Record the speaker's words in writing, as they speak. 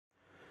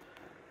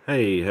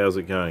Hey, how's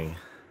it going?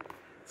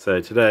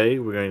 So today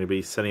we're going to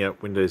be setting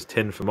up Windows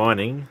 10 for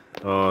mining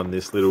on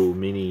this little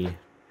mini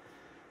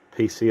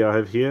PC I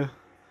have here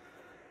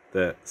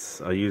that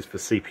I use for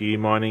CPU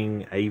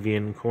mining,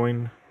 avian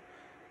coin,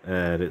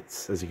 and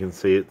it's, as you can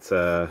see, it's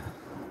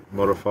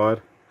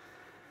modified.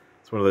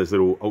 It's one of those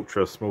little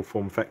ultra small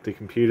form factor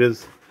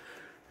computers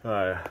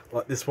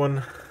like this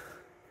one,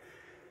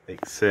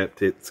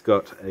 except it's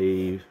got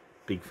a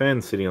big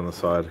fan sitting on the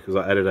side because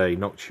I added a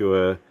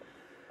Noctua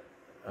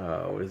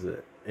what is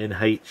it,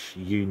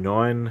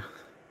 NHU9,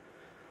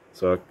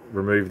 so I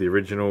removed the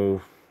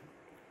original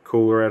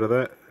cooler out of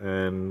that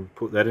and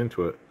put that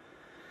into it.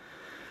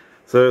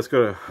 So it's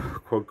got a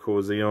quad-core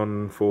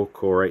Xeon,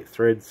 4-core 8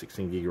 thread,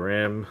 16 gig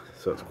RAM,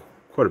 so it's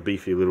quite a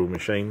beefy little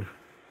machine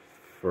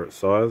for its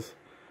size.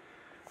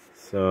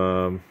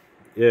 So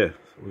yeah,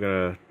 we're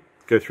going to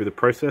go through the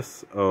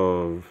process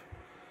of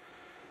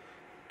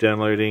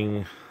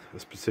downloading a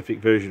specific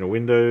version of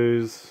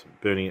Windows,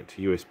 burning it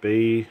to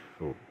USB,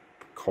 or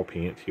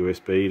copying it to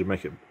USB to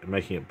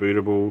making it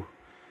bootable,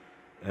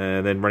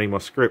 and then running my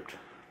script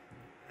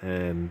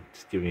and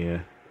just giving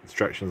you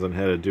instructions on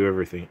how to do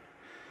everything.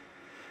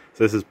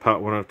 So this is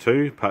part 1 of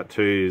 2. Part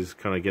 2 is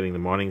kind of getting the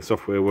mining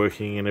software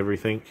working and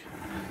everything,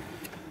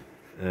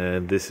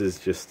 and this is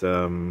just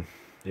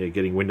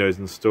getting Windows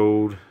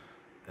installed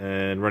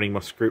and running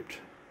my script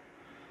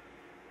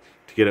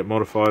to get it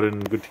modified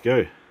and good to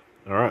go.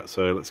 Alright,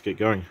 so let's get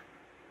going.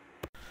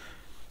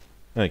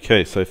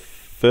 Okay, so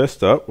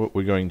first up, what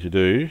we're going to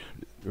do,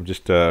 I'm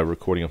just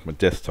recording off my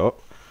desktop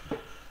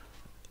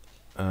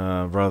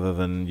rather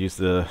than use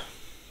the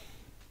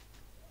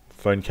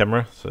phone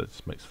camera, so it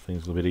just makes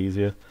things a little bit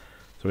easier. So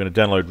we're going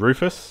to download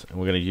RUFUS, and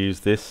we're going to use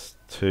this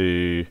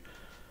to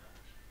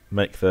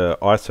make the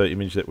ISO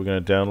image that we're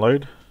going to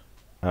download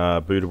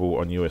bootable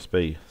on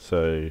USB.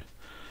 So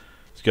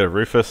let's go to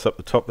RUFUS up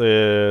the top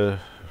there,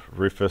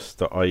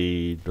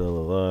 rufus.ie, blah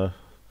blah blah.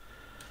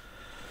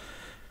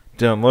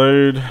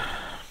 Download.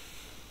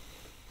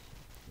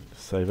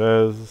 Save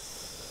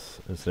as.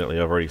 Incidentally,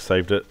 I've already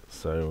saved it,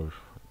 so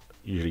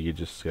usually you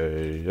just go,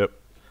 yep,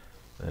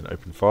 and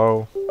open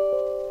file.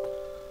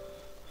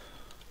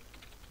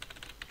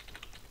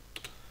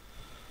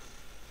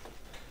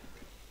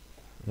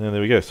 And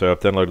there we go, so I've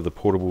downloaded the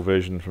portable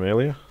version from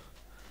earlier.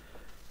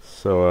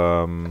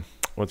 So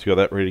once you've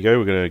got that ready to go,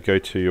 we're going to go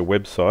to your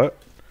website.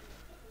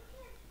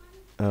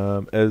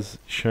 As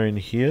shown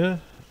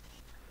here,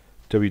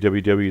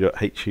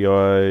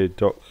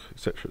 www.hei.doc,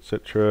 etc,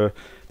 etc.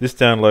 This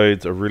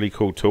downloads a really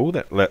cool tool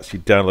that lets you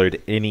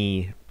download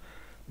any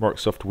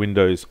Microsoft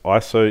Windows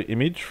ISO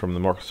image from the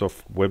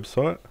Microsoft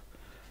website.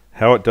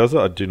 How it does it,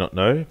 I do not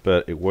know,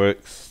 but it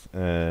works,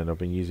 and I've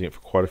been using it for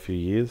quite a few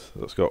years.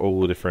 It's got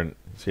all the different,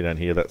 see down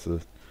here, that's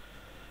a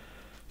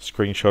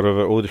screenshot of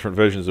it, all the different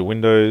versions of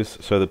Windows.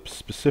 So the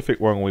specific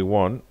one we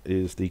want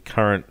is the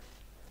current,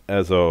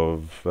 as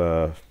of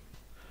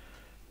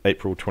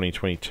April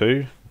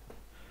 2022.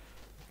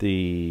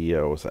 The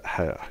what was that?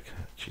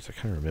 Jeez, I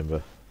can't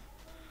remember.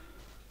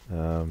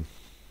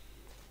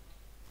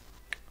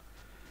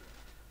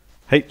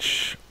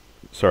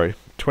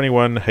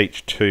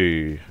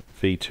 21H2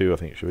 V2, I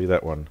think it should be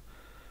that one.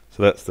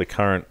 So that's the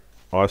current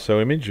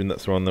ISO image, and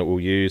that's the one that we'll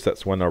use.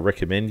 That's the one I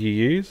recommend you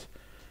use.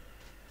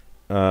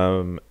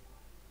 And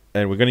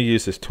we're going to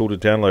use this tool to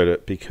download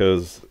it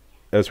because,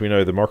 as we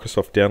know, the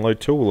Microsoft download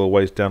tool will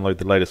always download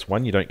the latest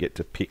one. You don't get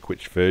to pick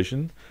which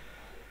version.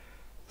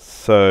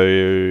 So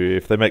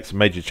if they make some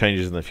major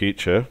changes in the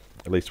future,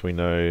 at least we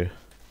know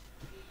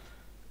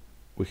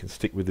we can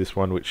stick with this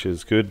one, which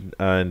is good.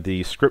 And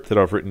the script that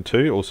I've written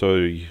to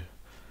also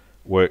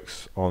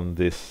works on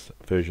this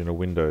version of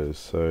Windows.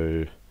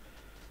 So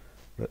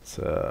let's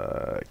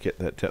get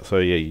that down. So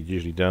yeah, you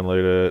usually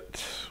download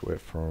it. Where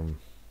from?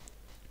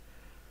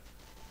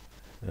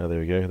 Oh, there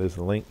we go. There's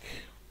the link.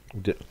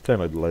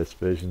 Download the latest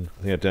version.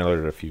 I think I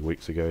downloaded it a few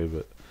weeks ago,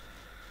 but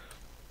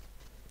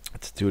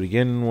let's do it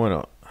again. Why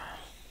not?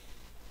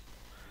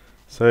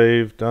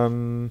 Save,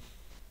 done.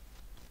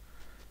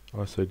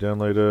 ISO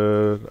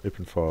downloaded,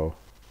 open file.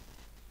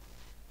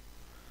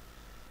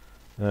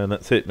 And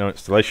that's it, no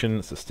installation,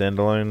 it's a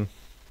standalone.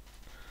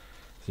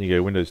 So you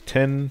go Windows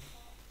 10.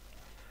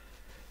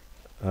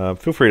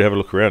 Feel free to have a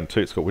look around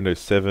too, it's got Windows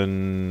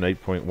 7,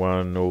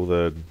 8.1, all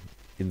the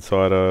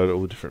Insider,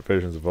 all the different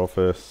versions of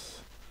Office.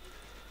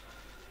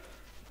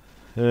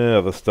 Yeah,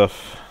 other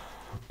stuff.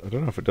 I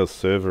don't know if it does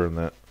server and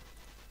that.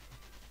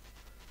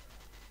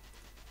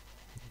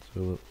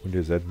 So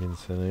Windows Admin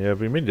Center, yeah,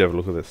 we mean to have a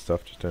look at that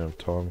stuff, just don't have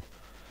time.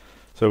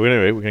 So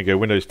anyway, we're going to go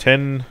Windows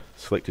 10,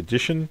 select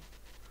Edition,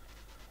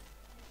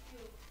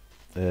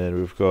 and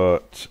we've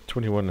got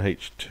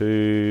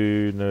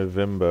 21H2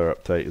 November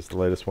update is the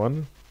latest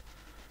one.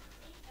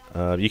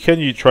 You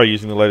can try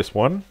using the latest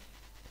one,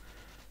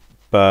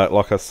 but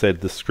like I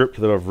said, the script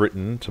that I've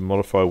written to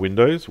modify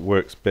Windows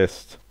works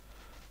best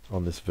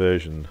on this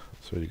version.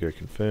 So you go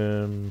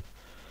confirm.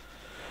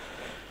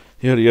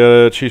 Yada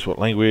yada, choose what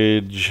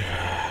language,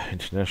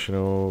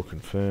 international,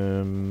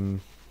 confirm.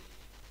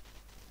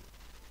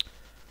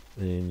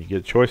 Then you get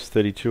a choice,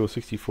 32 or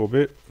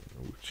 64-bit,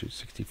 which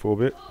is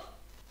 64-bit.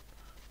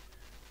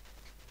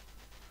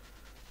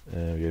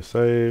 And we go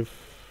save.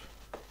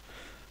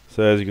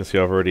 So as you can see,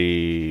 I've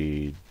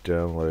already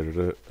downloaded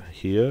it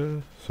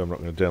here, so I'm not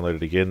going to download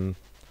it again.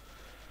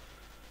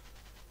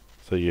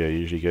 So yeah,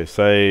 usually go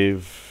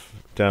save,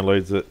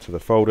 downloads it to the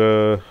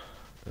folder,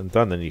 and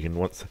done. Then you can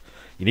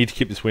you need to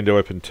keep this window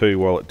open too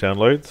while it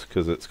downloads,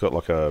 because it's got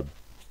like a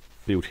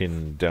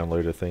built-in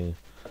downloader thing,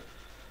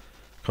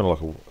 kind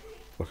of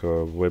like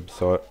a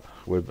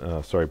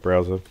website,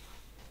 browser.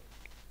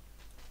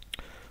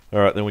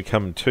 Alright, then we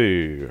come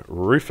to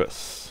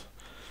RUFUS.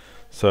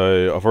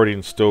 So I've already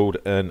installed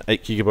an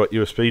 8GB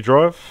USB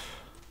drive.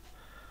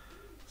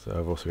 So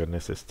I've also got an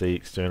SSD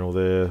external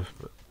there.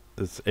 But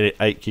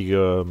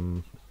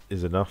 8GB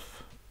is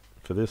enough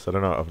for this. I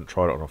don't know, I haven't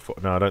tried it on a 4.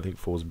 No, I don't think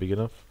 4 is big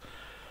enough.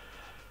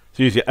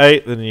 So use your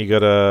 8, then you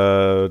got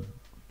a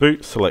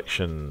boot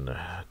selection.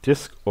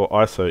 Disk or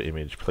ISO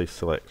image, please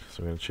select. So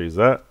I'm going to choose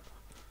that.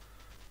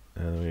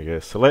 And then we go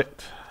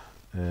select,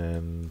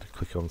 and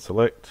click on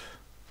select.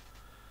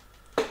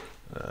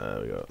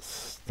 We got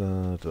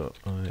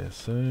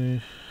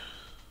star.iso.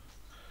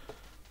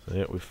 So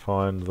yeah, we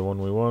find the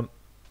one we want.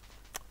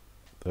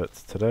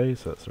 That's today,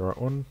 so that's the right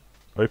one.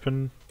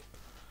 Open.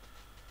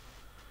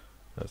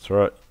 That's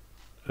right.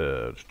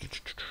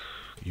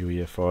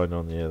 UEFI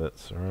on there,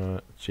 that's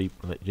right.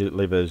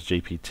 Leave it as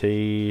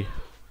GPT.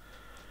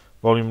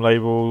 Volume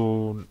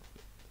label,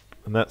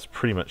 and that's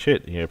pretty much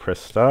it. You press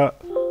start.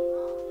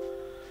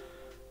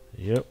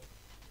 Yep.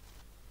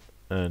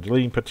 And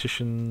deleting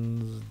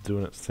partitions,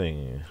 doing its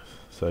thing.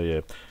 So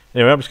yeah.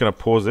 Anyway, I'm just going to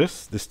pause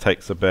this. This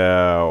takes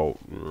about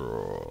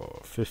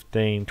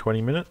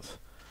 15-20 minutes.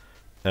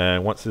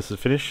 And once this is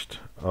finished,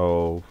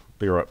 I'll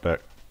be right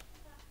back.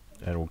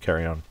 And we'll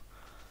carry on.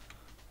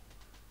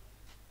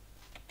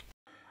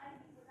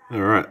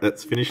 Alright,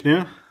 that's finished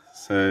now.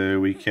 So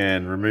we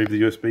can remove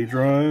the USB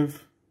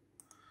drive.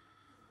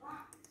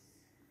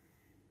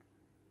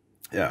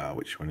 Yeah,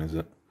 which one is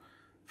it?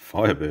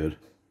 Firebird.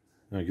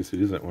 I guess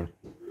it is that one.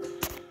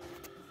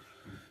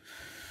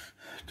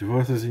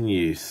 Devices in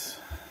use.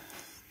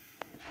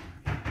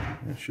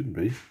 It shouldn't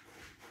be.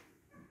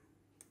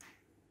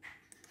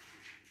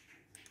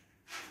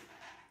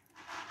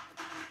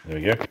 There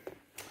we go.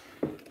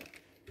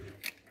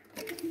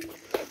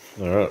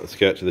 Alright, let's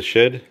go out to the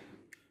shed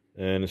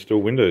and install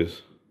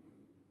Windows.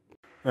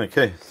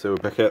 Okay, so we're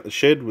back out the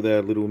shed with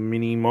our little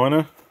mini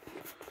miner,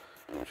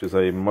 which is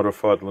a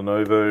modified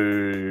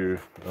Lenovo,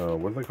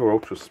 what do they call,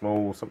 ultra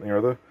small something or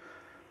other.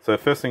 So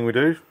first thing we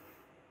do,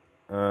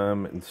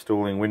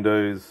 installing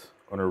Windows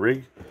on a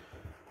rig,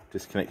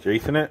 disconnect your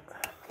Ethernet,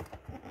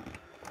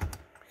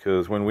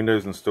 because when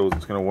Windows installs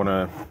it's going to want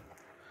to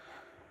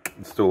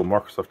install a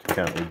Microsoft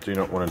account. You do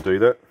not want to do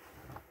that,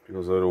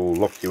 because it'll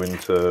lock you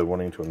into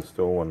wanting to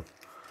install one.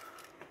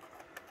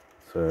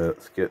 So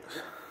let's get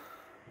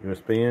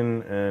USB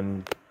in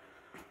and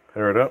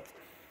power it up.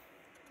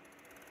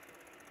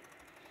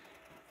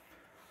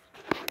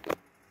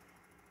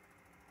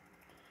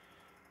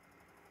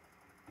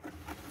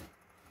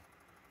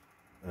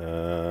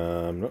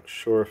 I'm not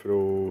sure if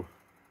it'll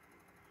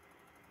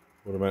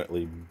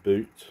automatically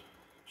boot.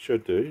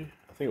 Should do.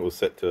 I think it was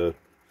set to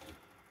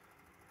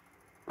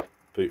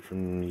boot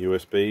from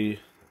USB.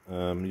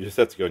 You just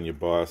have to go on your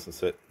BIOS and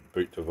set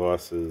boot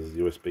device as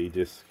USB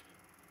disk.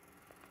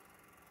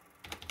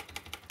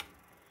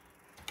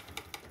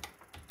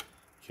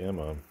 Come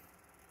on.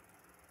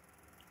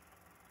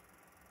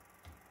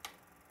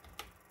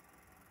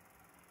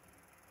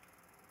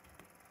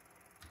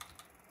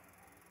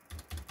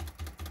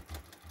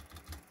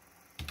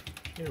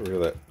 Get rid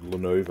of that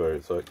Lenovo.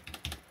 It's like,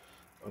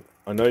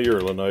 I know you're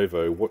a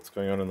Lenovo. What's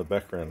going on in the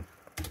background?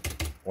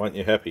 Why aren't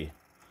you happy?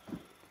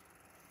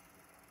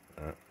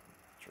 Alright,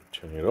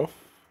 turn it off.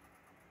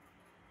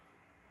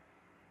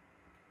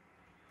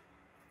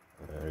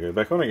 Go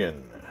back on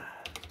again.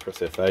 Press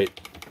F8. So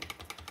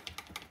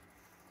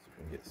we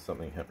can get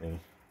something happening.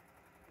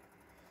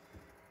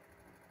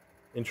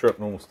 Interrupt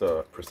normal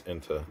start. Press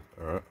enter.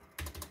 Alright.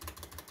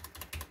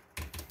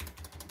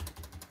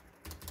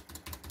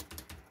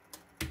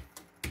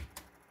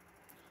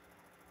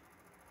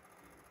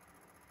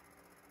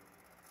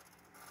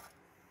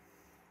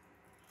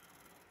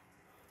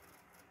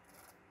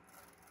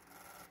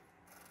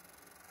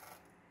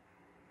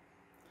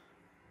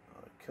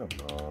 Come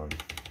on.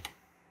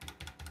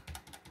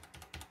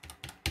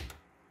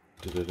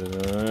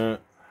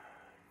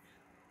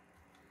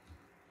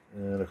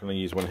 And I can only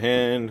use one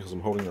hand because I'm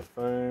holding the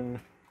phone.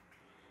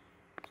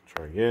 Let's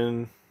try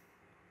again.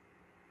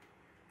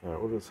 Alright,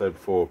 what did it say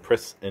before?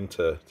 Press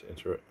enter to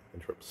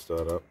interrupt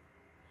startup.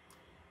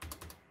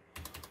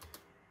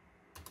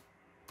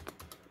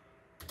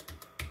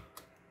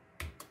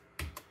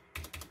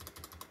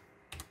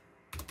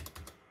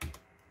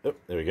 Oh,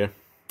 there we go.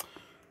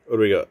 What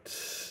do we got?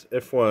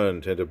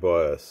 F1 to enter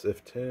BIOS,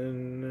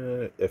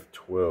 F10, F12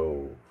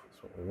 is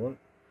what we want.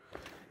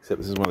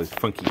 Except this is one of those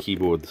funky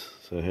keyboards,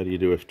 so how do you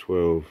do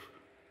F12?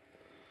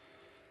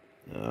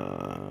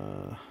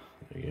 There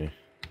we go.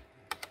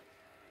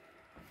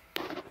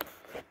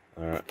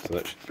 Alright, so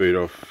that should boot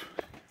off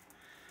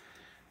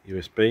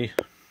USB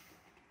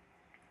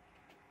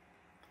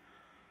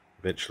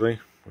eventually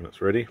when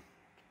it's ready.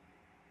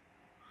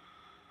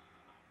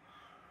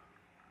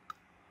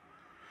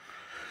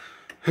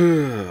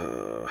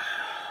 Alright,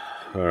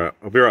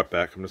 I'll be right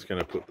back. I'm just going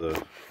to put the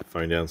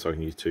phone down so I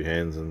can use two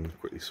hands and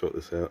quickly sort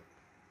this out.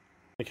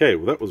 Okay,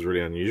 well that was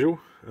really unusual.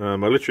 I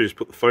literally just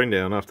put the phone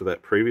down after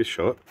that previous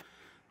shot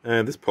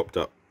and this popped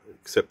up,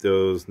 except there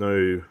was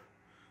no...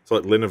 It's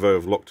like Lenovo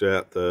have locked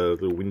out the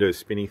little Windows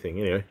spinny thing.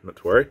 Anyway, not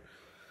to worry.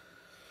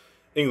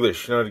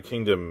 English, United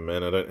Kingdom,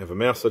 and I don't have a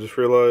mouse, I just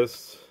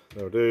realised.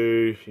 That'll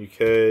do.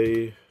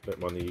 UK, don't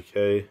mind the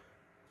UK.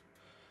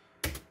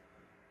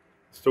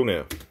 Still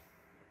now.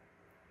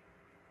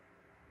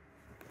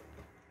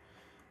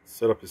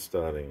 Setup is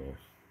starting.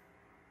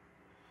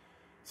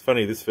 It's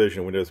funny, this version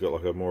of Windows got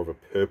like a more of a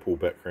purple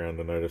background,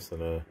 I noticed,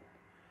 than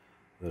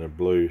a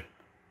blue. Not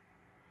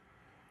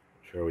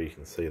sure where you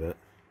can see that.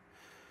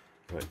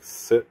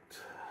 Accept.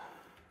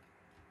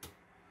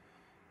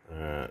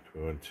 Alright,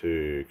 we want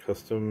to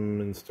custom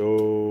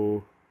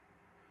install,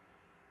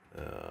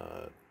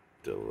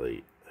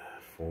 delete,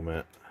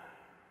 format.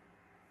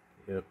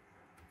 Yep.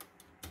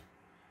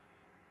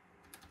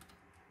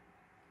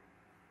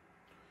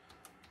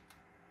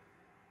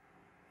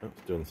 Oh,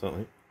 it's doing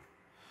something.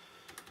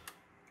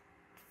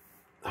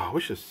 Oh, I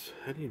wish this.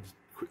 How do you just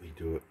quickly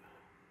do it?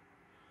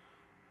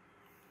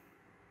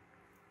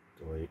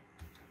 Delete.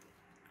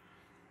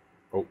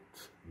 Alt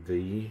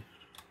D.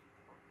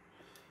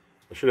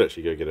 I should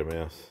actually go get a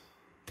mouse.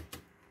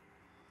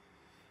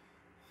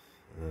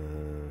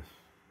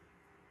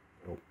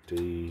 Alt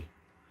D.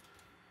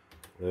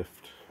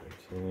 Left.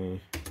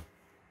 Okay.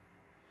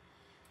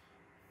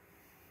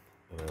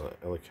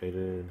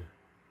 Allocated.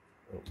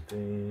 Alt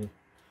D.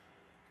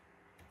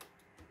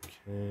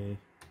 Okay.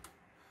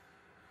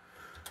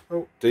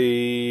 Alt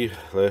D.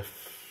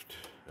 Left.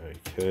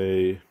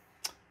 Okay.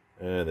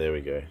 And there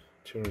we go.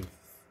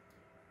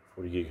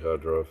 240 gig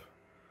hard drive.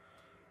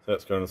 So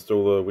that's going to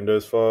install the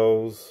Windows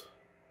files.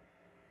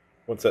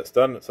 Once that's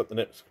done, it's up the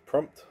next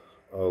prompt.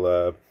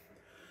 I'll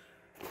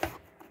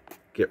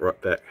get right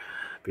back.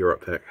 Be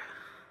right back.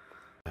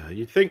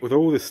 You'd think with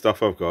all this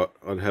stuff I've got,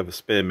 I'd have a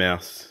spare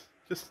mouse,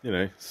 just, you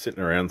know,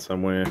 sitting around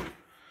somewhere.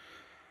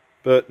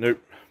 But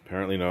nope,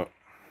 apparently not.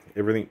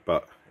 Everything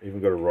but. Even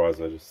got a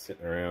riser just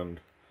sitting around.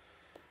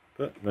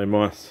 But no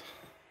mice.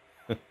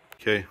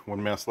 Okay,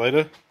 one mouse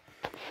later.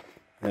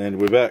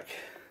 And we're back.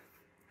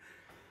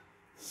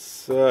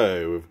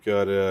 So we've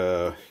got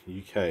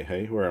UK,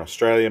 hey, we're in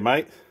Australia,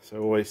 mate,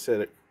 so always set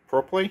it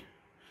properly.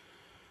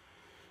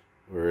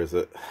 Where is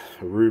it?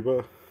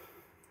 Aruba,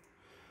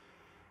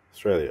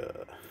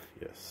 Australia,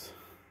 yes.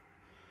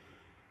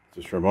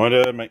 Just a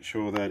reminder, make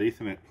sure that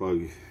Ethernet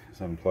plug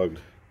is unplugged.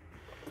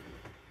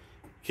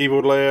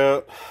 Keyboard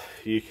layout,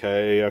 UK,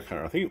 I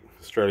think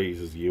Australia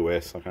uses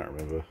US, I can't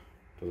remember,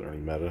 doesn't really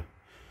matter.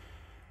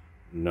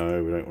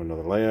 No, we don't want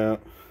another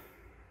layout.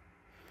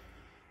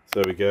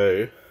 So we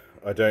go.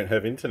 I don't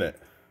have internet.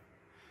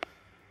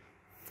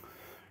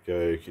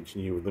 Go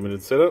continue with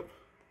limited setup.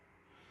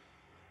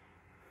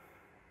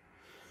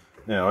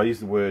 Now I use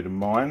the word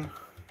mine.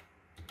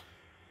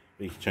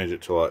 You can change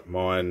it to like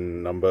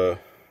mine number,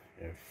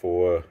 you know,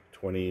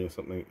 420 or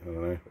something. I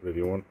don't know, whatever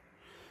you want.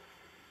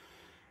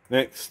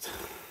 Next.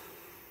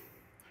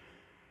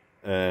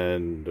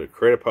 And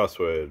create a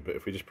password. But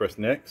if we just press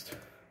next,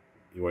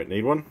 you won't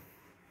need one.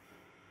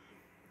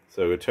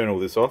 So we're going to turn all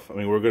this off. I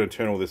mean, we're going to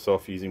turn all this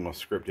off using my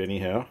script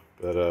anyhow,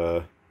 but,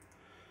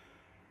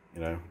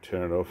 you know,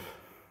 turn it off,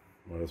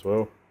 might as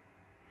well.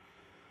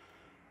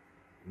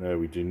 No,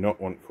 we do not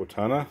want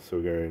Cortana, so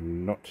we're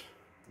going not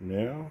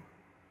now.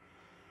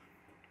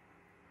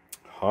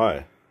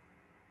 Hi.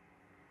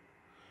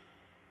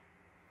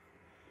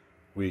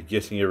 We're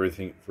getting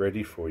everything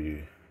ready for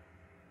you.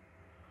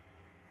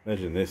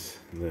 Imagine this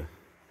in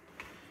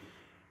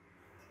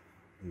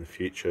the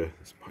future.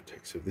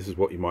 This is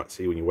what you might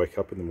see when you wake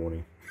up in the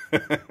morning.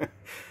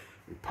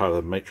 Part of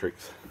the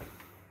Matrix.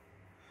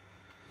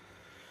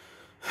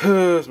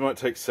 This might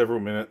take several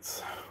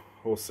minutes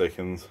or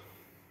seconds.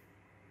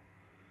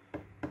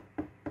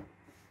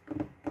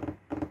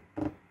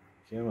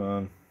 Come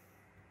on.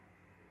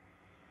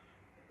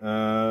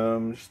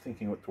 I'm just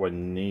thinking, what do I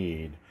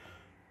need?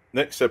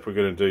 Next step we're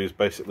going to do is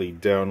basically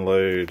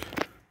download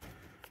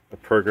a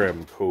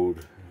program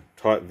called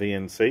Type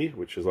VNC,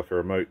 which is like a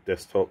remote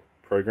desktop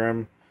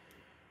program.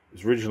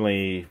 It's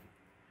originally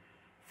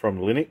from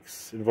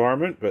Linux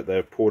environment, but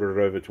they've ported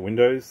it over to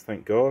Windows,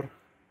 thank God.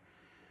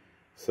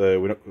 So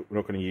we're not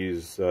going to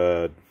use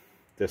remote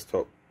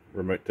desktop,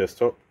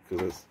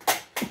 because it's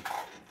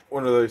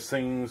one of those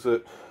things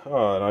that,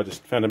 oh, and I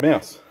just found a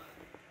mouse.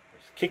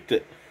 Just kicked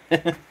it.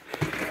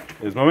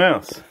 There's my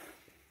mouse.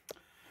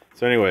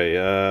 So anyway,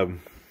 yeah,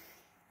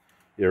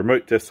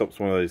 remote desktop's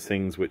one of those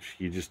things which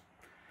I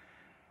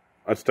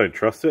just don't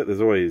trust it.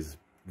 There's always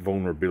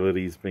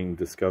vulnerabilities being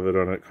discovered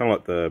on it, kind of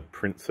like the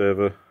print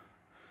server.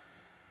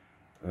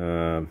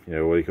 You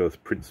know, what do you call this,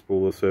 print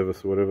spooler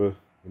service or whatever.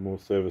 The more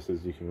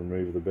services you can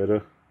remove, the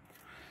better.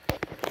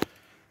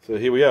 So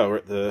here we are, we're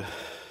at the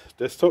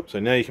desktop, so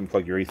now you can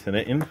plug your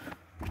Ethernet in.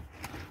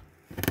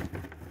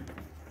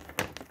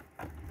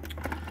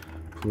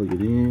 Plug it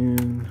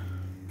in.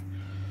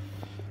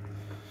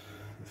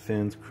 The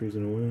fan's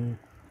cruising away.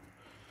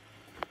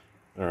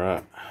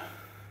 Alright.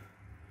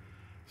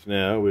 So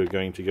now we're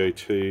going to go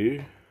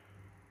to...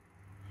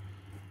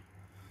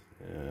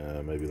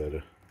 maybe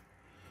later.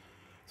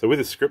 So with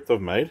the script I've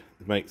made,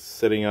 it makes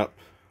setting up...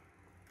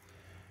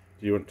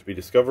 Do you want it to be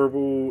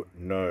discoverable?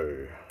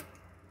 No.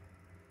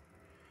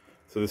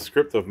 So the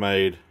script I've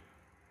made...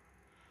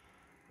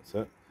 What's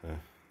that?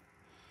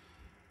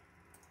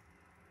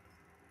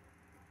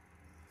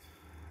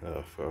 Oh,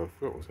 I forgot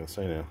what I was going to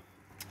say now.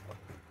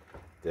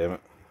 Damn it.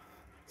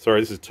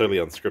 Sorry, this is totally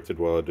unscripted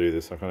while I do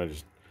this. I kind of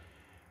just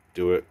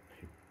do it.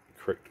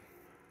 Correct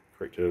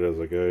it as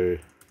I go.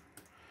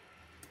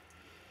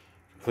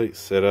 Complete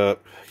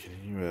setup.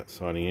 Continue about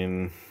signing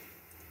in.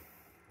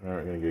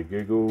 Alright, I'm going to go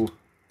Google.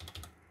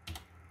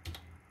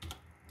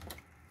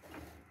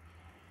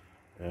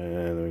 And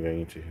then we're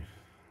going into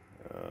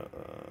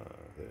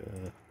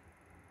there.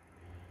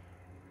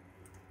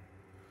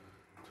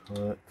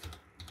 Type.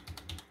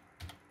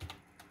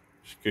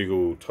 Just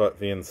Google type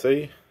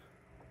VNC.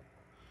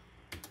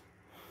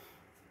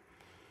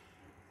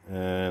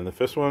 And the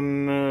first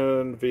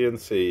one,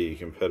 VNC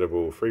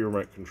compatible, free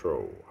remote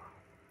control.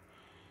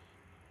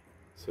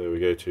 So we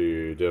go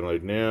to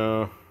download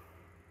now.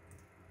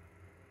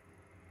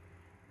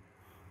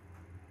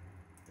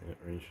 Yeah,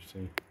 very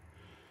interesting.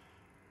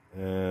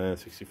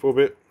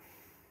 64-bit.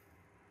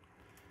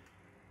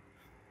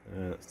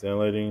 It's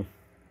downloading.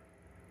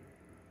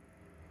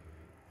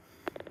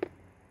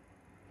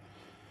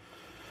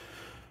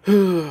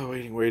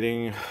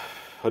 Waiting.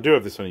 I do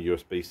have this on a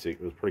USB stick.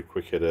 It was pretty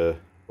quick by the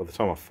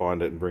time I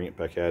find it and bring it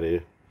back out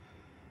here.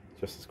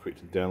 Just as quick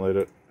to download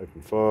it.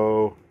 Open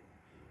file.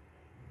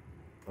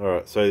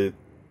 Alright, so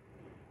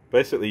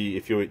basically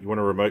if you want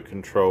to remote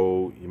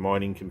control your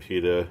mining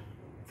computer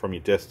from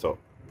your desktop.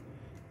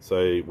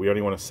 So we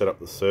only want to set up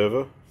the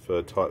server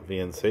for type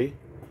VNC.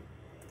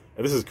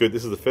 And this is good.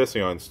 This is the first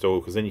thing I install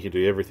because then you can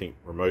do everything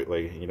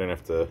remotely and you don't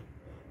have to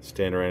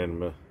stand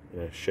around in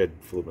a shed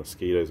full of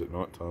mosquitoes at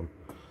night time.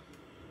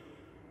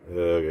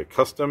 Go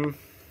custom.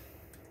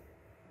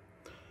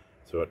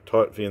 So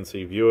type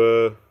VNC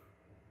viewer.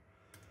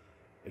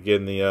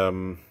 Again,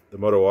 the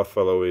motto I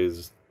follow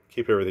is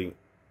keep everything.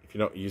 If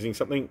you're not using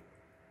something,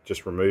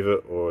 just remove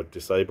it or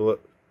disable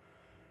it,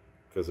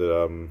 because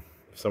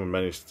if someone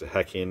manages to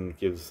hack in,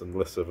 gives them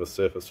less of a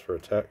surface for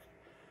attack.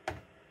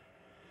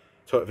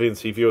 Type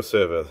VNC viewer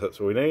server. That's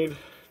all we need.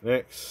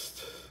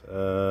 Next,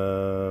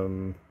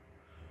 configure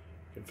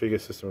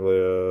system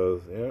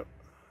layers. Yeah.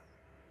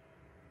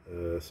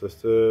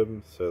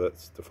 System. So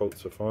that's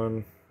defaults are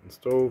fine.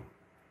 Install.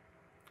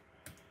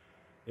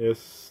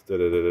 Yes.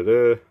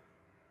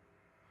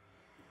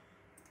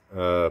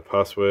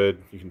 Password.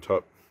 You can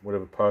type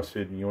whatever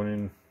password you want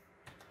in.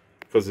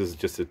 Because this is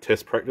just a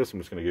test practice, I'm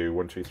just going to go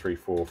 1, 2, 3,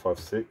 4, 5,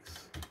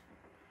 6.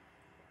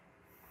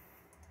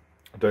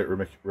 I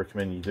don't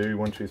recommend you do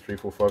 1, 2, 3,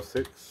 4, 5,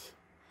 6.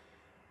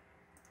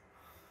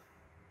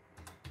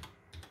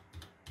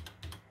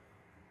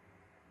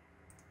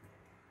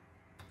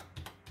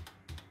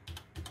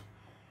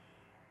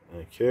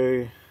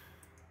 Okay.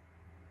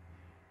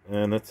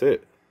 And that's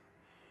it.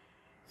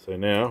 So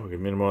now we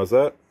can minimize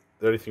that.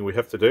 The only thing we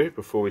have to do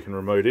before we can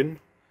remote in,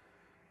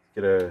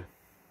 get a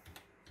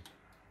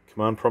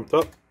command prompt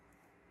up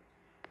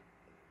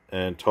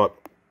and type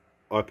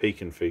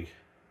ipconfig.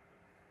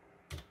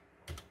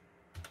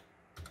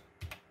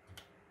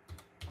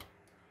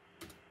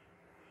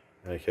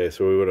 Okay,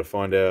 so we want to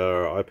find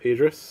our IP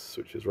address,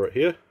 which is right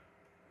here.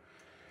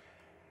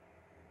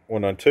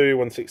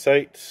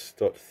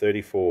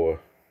 192.168.34.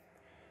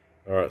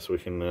 Alright, so we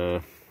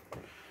can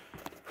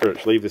pretty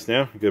much leave this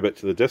now and go back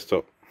to the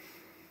desktop.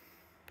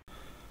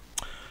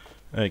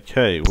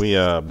 Okay, we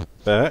are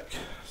back.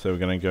 So we're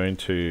going to go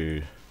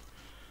into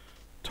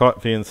type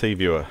VNC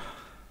viewer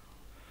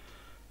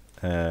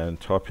and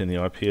type in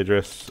the IP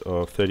address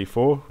of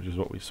 34, which is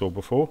what we saw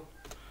before.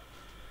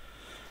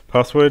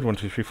 Password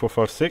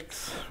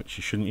 123456, which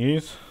you shouldn't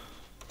use.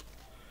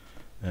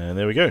 And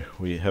there we go.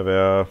 We have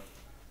our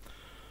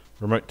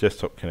remote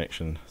desktop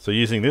connection. So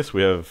using this,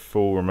 we have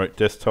full remote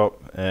desktop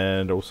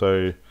and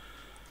also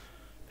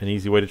an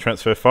easy way to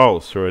transfer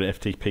files through an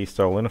FTP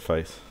style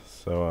interface.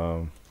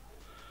 So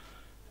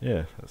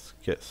yeah, let's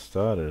get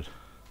started.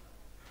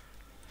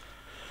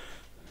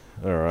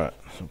 Alright,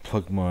 so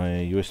plug my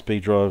USB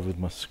drive with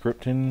my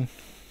script in.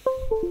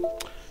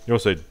 You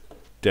also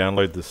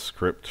download the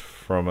script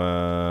from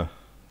I'll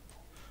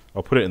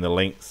put it in the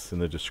links in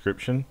the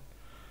description.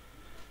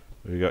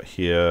 We got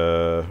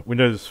here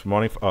Windows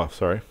mining. Oh,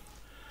 sorry.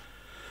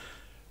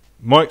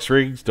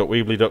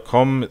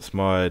 mikesrigs.weebly.com. It's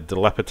my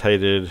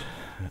dilapidated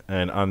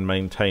and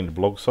unmaintained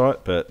blog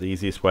site, but the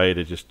easiest way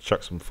to just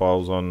chuck some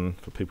files on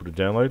for people to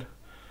download.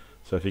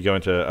 So if you go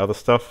into other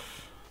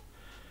stuff,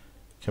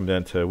 come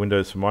down to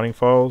Windows for mining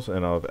files,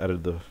 and I've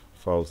added the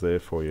files there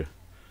for you.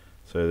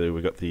 So there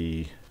we've got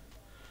the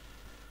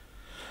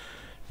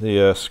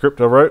the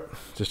script I wrote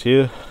just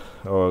here.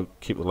 I'll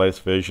keep the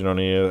latest version on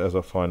here as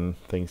I find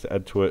things to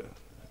add to it.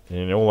 And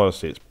in all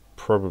honesty, it's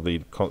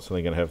probably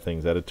constantly going to have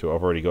things added to it.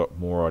 I've already got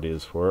more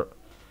ideas for it.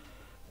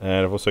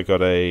 And I've also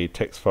got a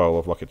text file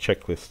of like a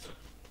checklist.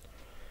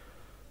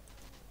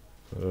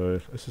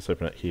 So let's just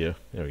open it here.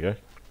 There we go.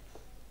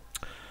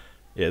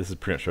 Yeah, this is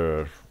pretty much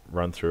a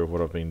run through of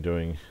what I've been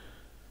doing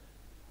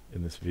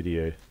in this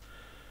video.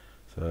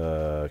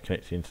 So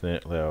connect to the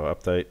internet, allow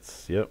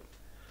updates, yep.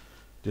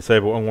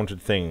 Disable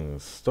unwanted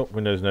things, stop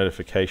Windows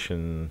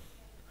notification,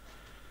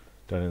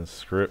 done in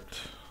script.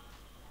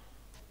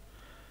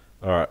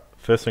 Alright,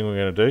 first thing we're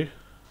going to do,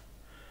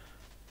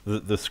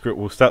 the script,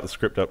 we'll start the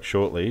script up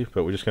shortly,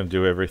 but we're just going to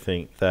do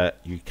everything that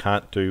you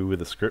can't do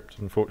with a script,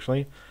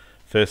 unfortunately.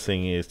 First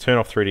thing is turn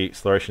off 3D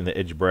acceleration in the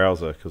Edge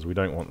browser, because we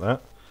don't want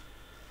that.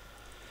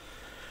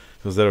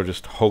 Because that'll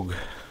just hog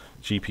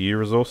GPU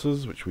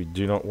resources, which we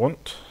do not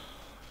want.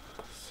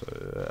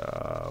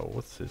 So,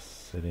 what's this?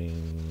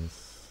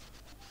 Settings.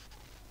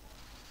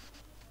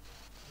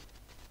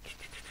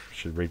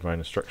 Should read my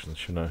instructions,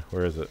 shouldn't I?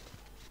 Where is it?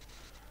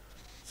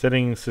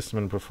 Settings, system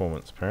and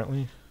performance,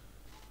 apparently.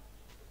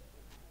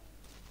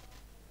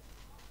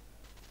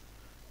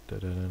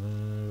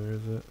 Where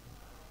is it?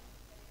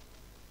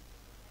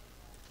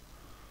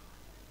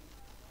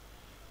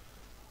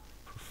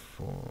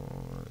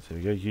 Performance. Here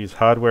we go. Use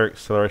hardware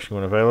acceleration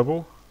when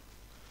available.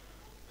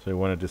 So we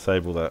want to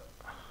disable that.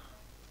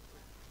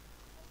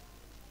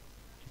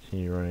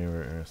 Continue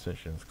running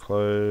extensions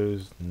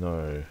closed.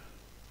 No.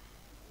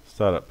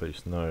 Startup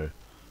boost. No.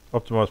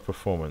 Optimize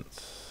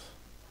performance.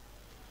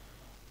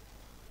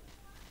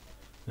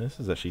 This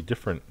is actually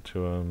different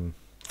to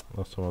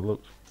last time I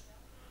looked.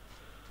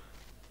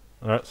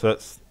 Alright, so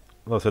that's,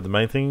 like I said, the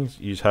main things.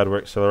 Use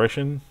hardware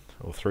acceleration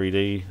or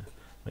 3D.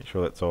 Make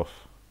sure that's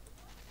off.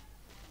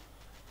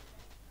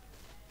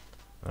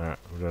 Alright,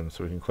 we're done.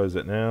 So we can close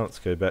that now. Let's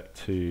go back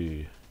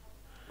to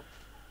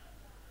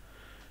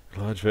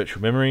large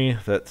virtual memory.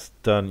 That's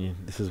done.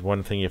 This is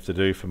one thing you have to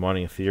do for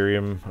mining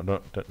Ethereum. I'm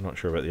not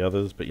sure about the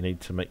others, but you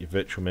need to make your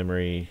virtual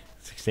memory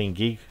 16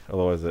 gig.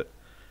 Otherwise it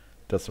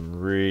does some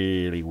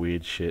really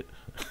weird shit.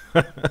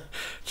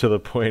 To the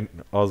point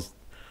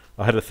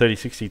I had a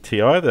 3060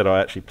 Ti that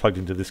I actually plugged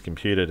into this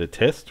computer to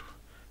test,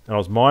 and I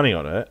was mining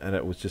on it, and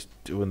it was just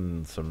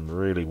doing some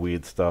really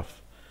weird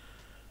stuff.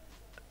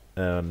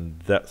 And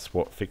that's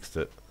what fixed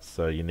it.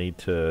 So you need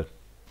to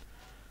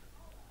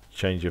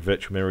change your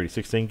virtual memory to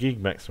 16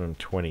 gig, maximum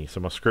 20. So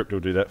my script will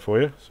do that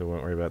for you, so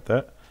won't worry about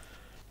that.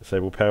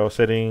 Disable power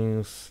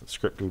settings, the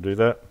script will do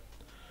that.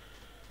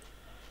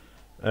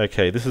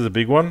 Okay, this is a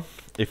big one.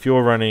 If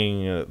you're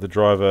running the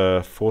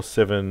driver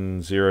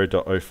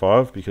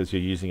 470.05 because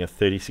you're using a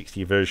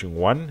 3060 version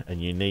 1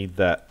 and you need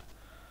that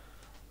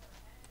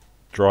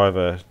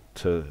driver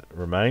to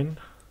remain,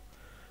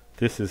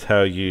 this is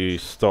how you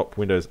stop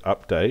Windows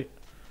Update,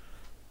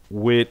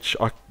 which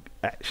I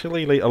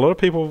actually leave. A lot of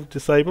people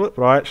disable it,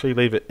 but I actually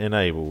leave it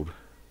enabled.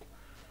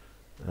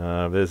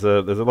 There's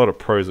a lot of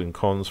pros and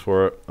cons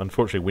for it.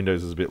 Unfortunately,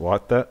 Windows is a bit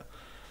like that.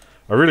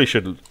 I really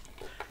should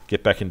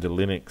get back into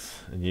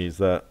Linux and use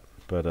that,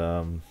 but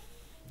you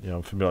know,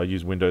 I'm familiar. I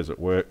use Windows at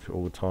work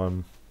all the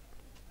time,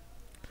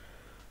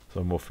 so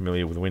I'm more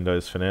familiar with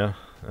Windows for now.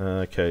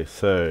 Okay,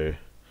 so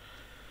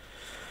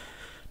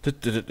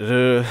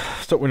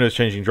stop Windows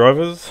changing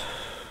drivers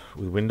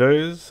with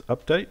Windows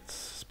updates,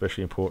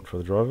 especially important for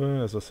the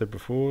driver. As I said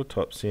before,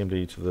 type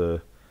CMD to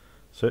the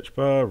search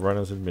bar, run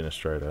as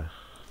administrator.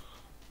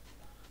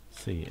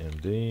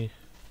 CMD.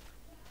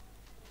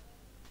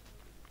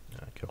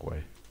 Go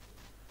away.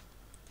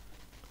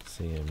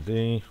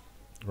 CMD,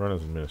 run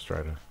as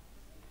administrator.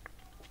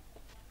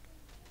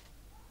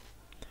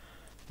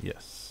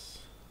 Yes.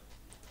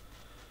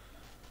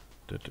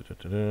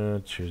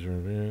 Choose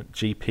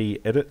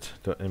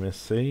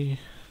gpedit.msc.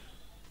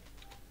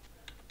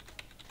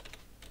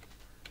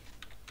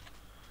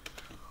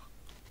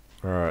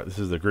 Alright, this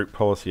is the group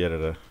policy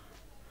editor.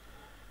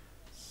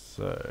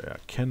 So I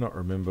cannot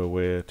remember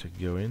where to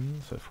go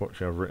in, so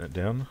fortunately I've written it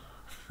down.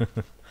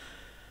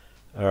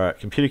 Alright,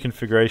 computer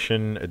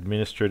configuration,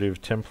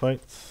 administrative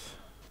templates.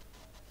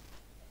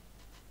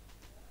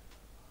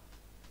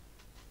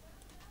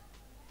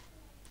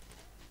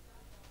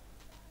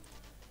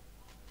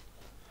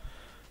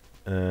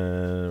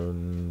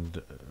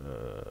 And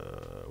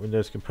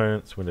Windows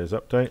components, Windows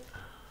update.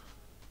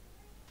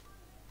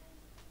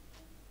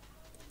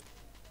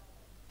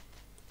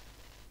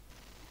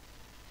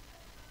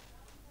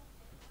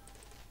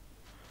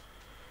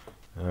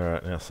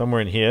 Alright, now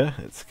somewhere in here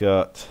it's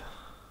got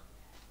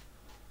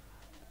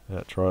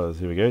drivers.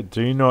 Here we go.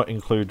 Do not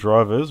include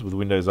drivers with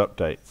Windows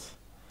updates.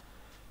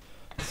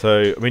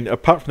 So, I mean,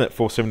 apart from that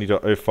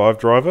 470.05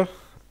 driver,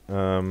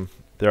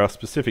 there are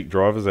specific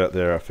drivers out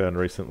there I found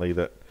recently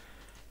that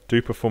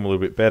do perform a little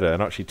bit better,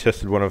 and I actually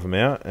tested one of them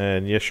out,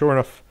 and yeah, sure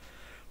enough,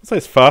 I'd say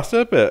it's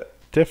faster, but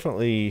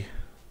definitely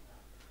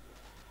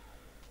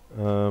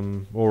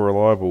more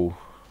reliable.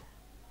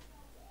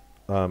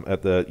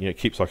 At the, you know,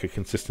 keeps like a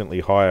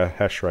consistently higher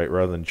hash rate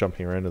rather than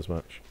jumping around as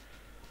much.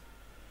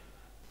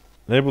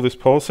 Enable this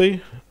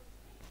policy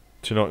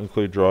to not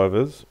include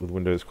drivers with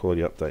Windows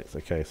quality updates.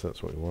 Okay, so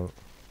that's what we want.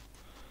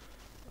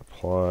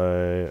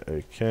 Apply,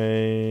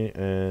 okay,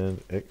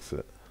 and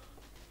exit.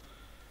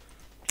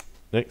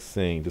 Next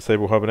thing,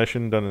 disable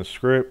hibernation, done in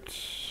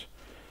script.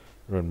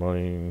 Run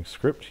mining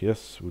script,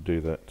 yes, we'll do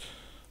that.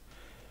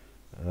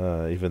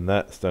 Even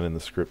that's done in the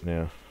script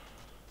now.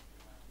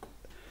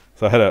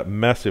 So I had a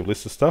massive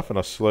list of stuff and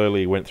I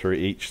slowly went through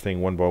each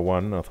thing one by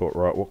one. I thought,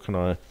 right, what can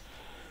I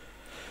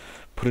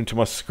put into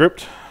my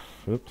script?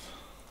 Oops.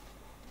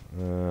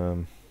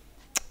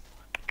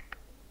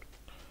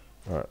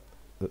 Alright,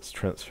 let's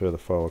transfer the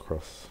file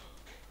across.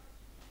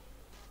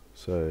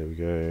 So we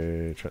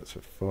go transfer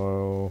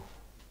file.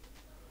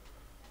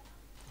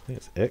 I think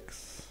it's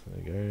X.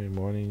 There we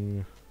go.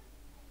 Mining.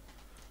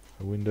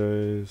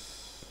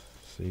 Windows.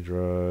 C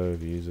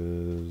drive.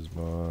 Users.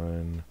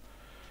 Mine.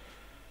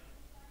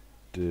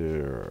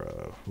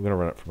 We're going to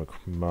run it from a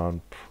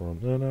command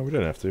prompt. No, we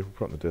don't have to. We'll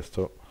put it on the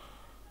desktop.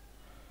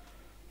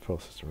 File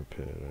system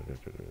repair.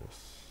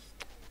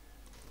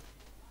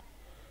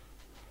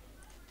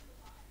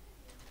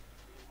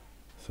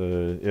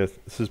 So yeah,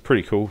 this is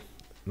pretty cool.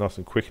 Nice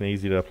and quick and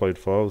easy to upload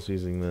files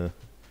using the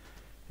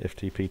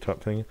FTP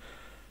type thing.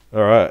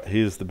 Alright,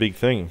 here's the big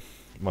thing.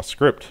 My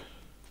script.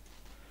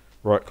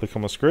 Right click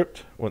on my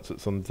script. Once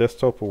it's on the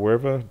desktop or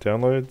wherever,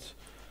 downloads,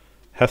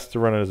 has to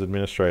run it as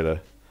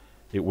administrator.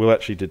 It will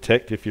actually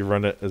detect if you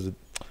run it as a...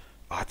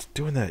 Oh, it's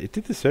doing that. It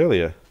did this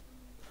earlier.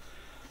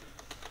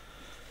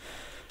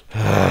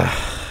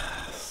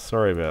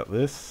 Sorry about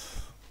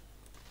this.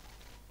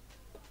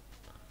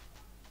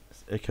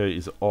 This echo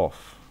is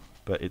off,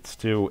 but it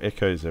still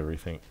echoes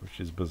everything,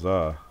 which is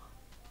bizarre.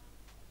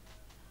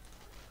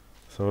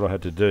 So what I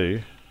had to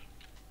do...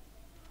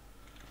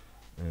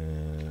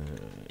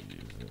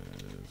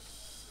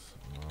 users,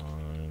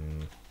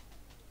 mine,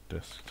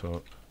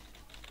 desktop.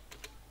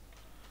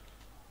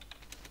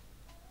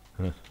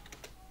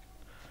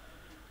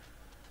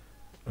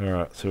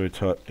 Alright, so we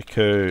type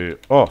echo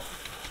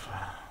off.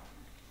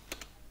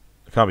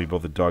 I can't be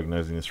bothered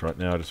diagnosing this right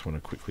now, I just want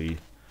to quickly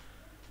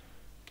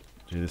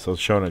do this. I was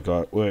showing a guy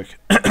at work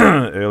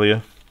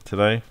earlier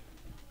today.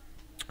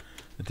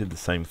 I did the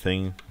same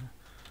thing.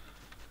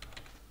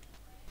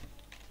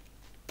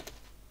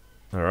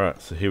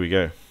 Alright, so here we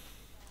go.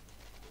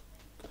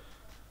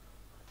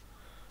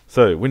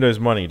 So, Windows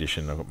Mining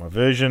Edition. I've got my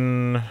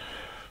version.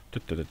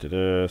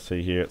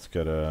 See here, it's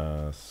got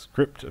a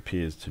script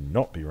appears to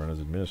not be run as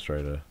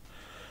administrator.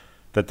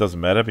 That doesn't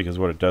matter because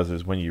what it does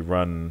is when you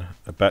run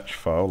a batch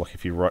file, like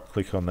if you right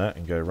click on that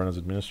and go run as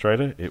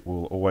administrator, it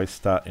will always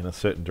start in a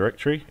certain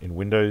directory in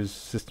Windows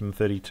System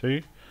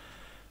 32.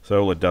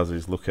 So all it does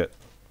is look at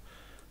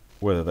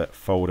whether that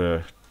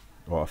folder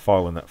or a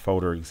file in that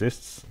folder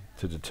exists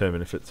to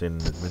determine if it's in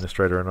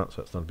administrator or not,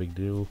 so that's not a big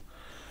deal.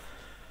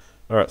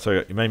 Alright, so you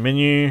got your main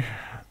menu.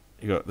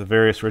 You got the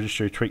various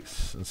registry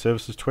tweaks and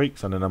services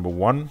tweaks under number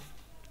 1.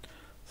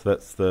 So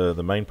that's the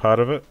main part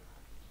of it.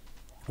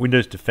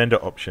 Windows Defender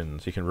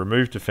options. You can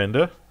remove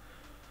Defender,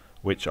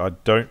 which I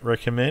don't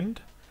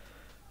recommend.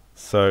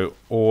 So,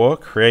 or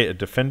create a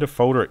Defender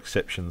folder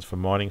exceptions for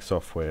mining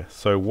software.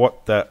 So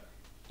what that,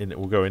 and it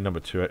will go in number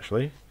 2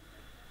 actually.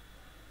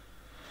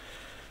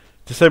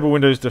 Disable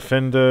Windows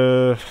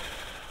Defender.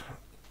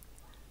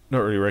 Not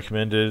really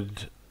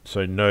recommended.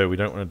 So no, we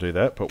don't want to do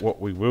that. But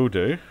what we will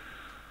do.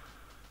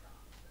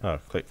 Oh,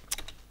 click.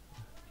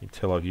 You can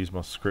tell I've used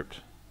my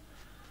script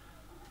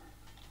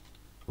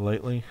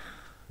lately.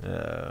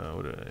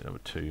 Number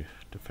 2,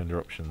 Defender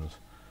options.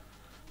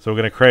 So we're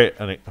going to create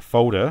a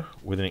folder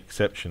with an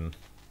exception.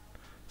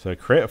 So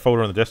create a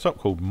folder on the desktop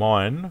called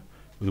Mine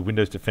with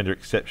Windows Defender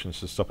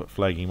exceptions to stop it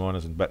flagging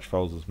miners and batch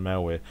files as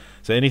malware.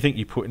 So anything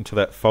you put into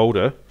that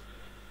folder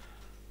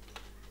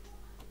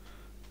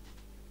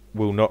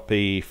will not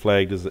be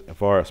flagged as a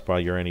virus by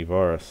your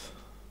antivirus.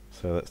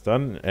 So that's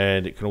done,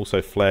 and it can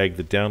also flag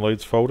the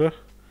downloads folder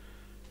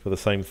for the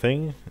same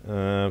thing.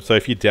 So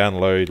if you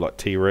download like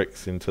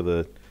T-Rex into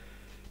the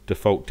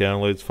default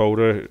downloads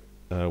folder,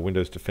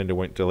 Windows Defender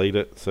won't delete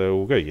it, so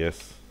we'll go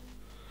yes.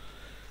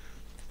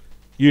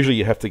 Usually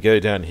you have to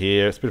go down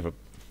here, it's a bit of a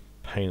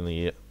pain in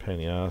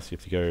the ass. You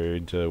have to go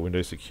into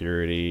Windows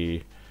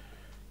Security,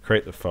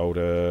 create the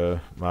folder,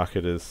 mark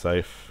it as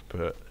safe,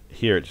 but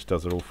here it just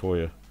does it all for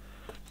you.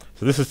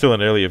 So this is still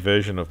an earlier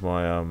version of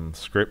my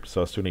script,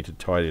 so I still need to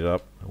tidy it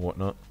up and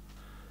whatnot,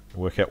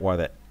 and work out why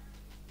that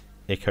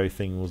echo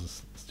thing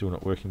was still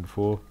not working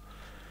before.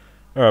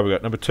 Alright, we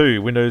got number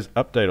 2, Windows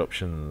Update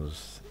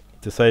options.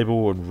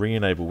 Disable and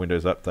re-enable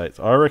Windows updates.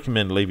 I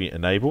recommend leaving it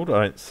enabled.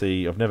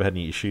 I've never had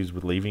any issues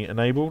with leaving it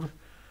enabled.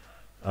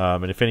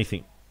 And if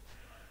anything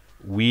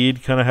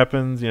weird kind of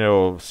happens,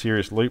 or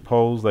serious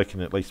loopholes, they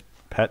can at least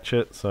patch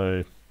it.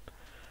 So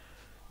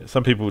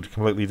some people would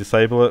completely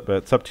disable it, but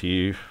it's up to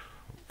you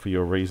for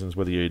your reasons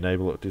whether you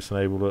enable it or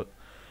disable it.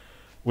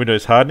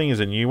 Windows hardening is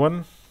a new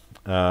one.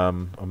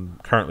 I'm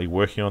currently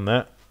working on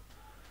that.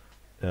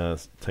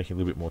 It's taking a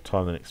little bit more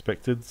time than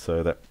expected,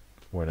 so that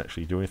won't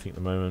actually do anything at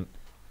the moment.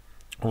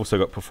 Also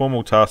got perform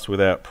all tasks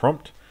without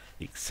prompt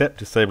except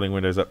disabling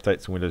Windows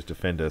Updates and Windows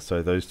Defender.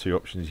 So those two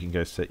options you can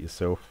go set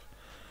yourself.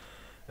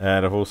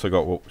 And I've also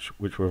got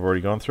which we've already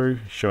gone through.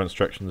 Show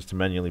instructions to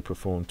manually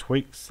perform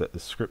tweaks that the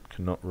script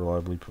cannot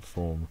reliably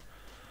perform.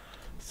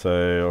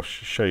 So I'll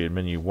show you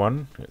menu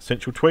 1,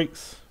 essential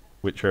tweaks,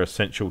 which are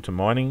essential to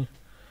mining.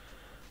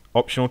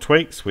 Optional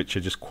tweaks, which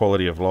are just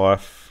quality of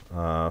life.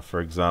 For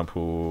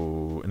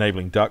example,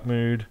 enabling dark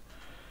mode,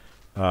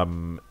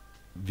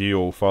 view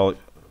all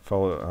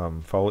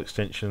file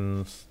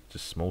extensions,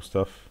 just small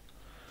stuff.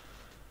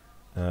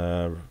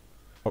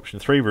 Option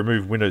 3,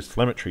 remove Windows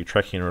telemetry,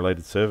 tracking and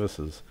related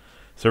services.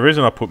 So the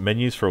reason I put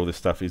menus for all this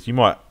stuff is you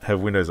might have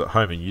Windows at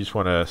home and you just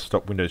want to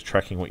stop Windows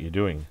tracking what you're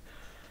doing.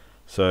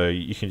 So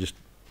you can just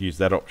use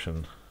that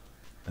option.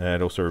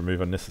 And also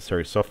remove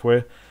unnecessary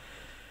software.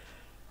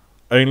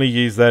 Only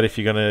use that if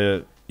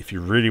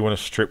you really want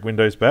to strip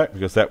Windows back,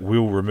 because that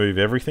will remove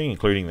everything,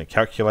 including the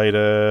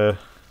calculator,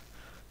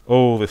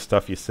 all this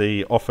stuff you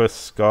see,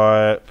 Office,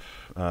 Skype,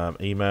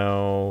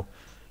 email.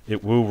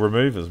 It will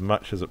remove as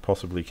much as it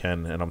possibly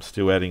can, and I'm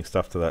still adding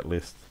stuff to that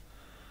list.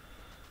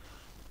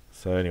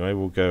 So anyway,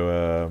 we'll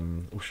go.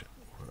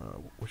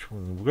 Which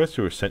one? We'll go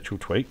through essential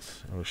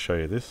tweaks. I'll show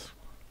you this.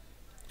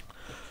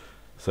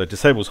 So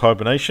disables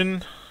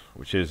hibernation,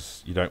 which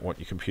is you don't want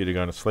your computer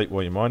going to sleep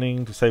while you're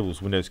mining.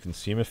 Disables Windows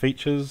consumer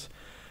features.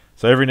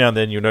 So every now and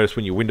then you'll notice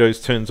when your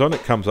Windows turns on,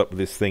 it comes up with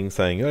this thing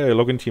saying, "Oh,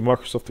 log into your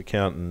Microsoft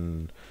account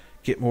and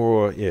get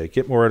more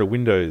out of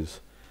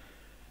Windows,"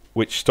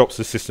 which stops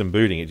the system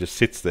booting. It just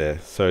sits there.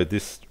 So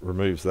this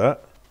removes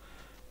that.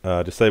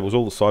 Disables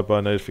all the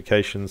sidebar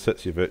notifications,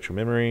 sets your virtual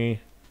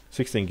memory,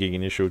 16 gig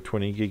initial,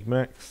 20 gig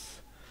max,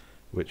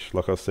 which,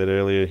 like I said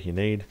earlier, you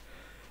need.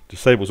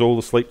 Disables all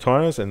the sleep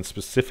timers, and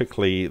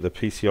specifically the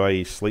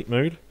PCIe sleep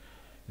mode.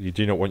 You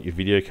do not want your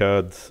video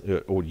cards,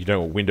 or you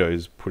don't want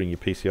Windows putting your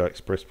PCI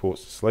Express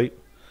ports to sleep.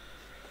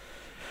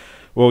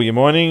 While you're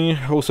mining,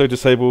 also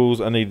disables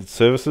unneeded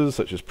services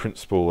such as print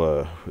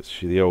spooler,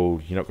 which you're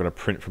not going to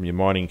print from your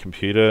mining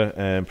computer,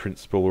 and print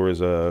spooler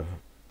is a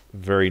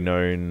very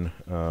known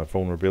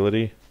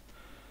vulnerability.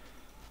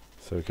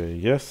 So okay,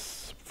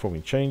 yes,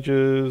 performing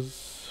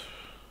changes.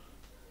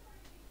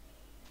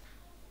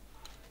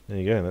 There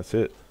you go, and that's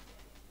it.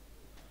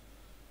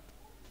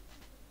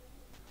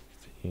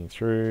 Continuing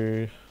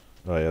through.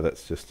 Oh yeah,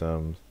 that's just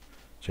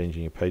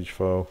changing your page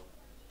file.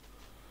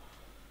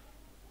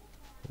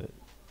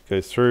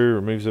 Goes through,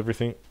 removes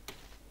everything,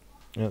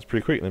 and it's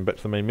pretty quick. And then back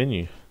to the main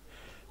menu.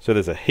 So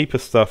there's a heap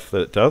of stuff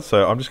that it does.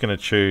 So I'm just going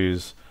to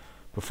choose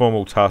perform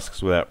all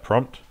tasks without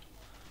prompt,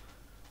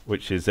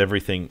 which is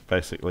everything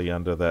basically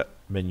under that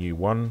menu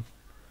 1.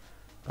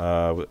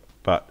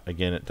 But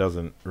again, it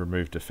doesn't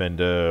remove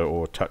Defender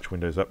or touch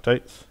Windows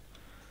updates.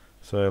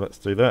 So let's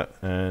do that,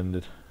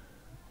 and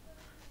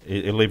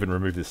it'll even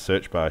remove this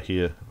search bar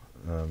here.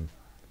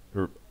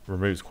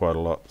 Removes quite a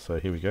lot. So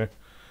here we go.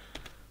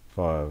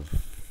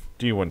 5.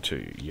 Do you want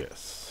to?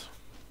 Yes.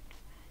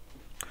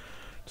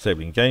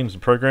 Disabling games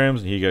and programs,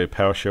 and here you go.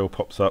 PowerShell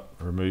pops up,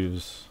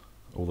 removes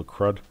all the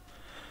crud.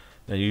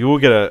 Now you will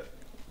get a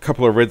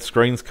couple of red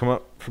screens come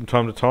up from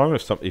time to time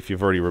if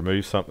you've already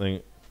removed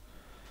something.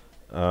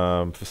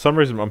 For some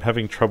reason, I'm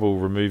having trouble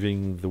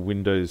removing the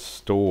Windows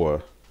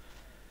Store,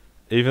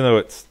 even though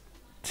it's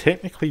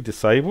technically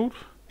disabled.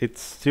 It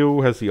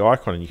still has the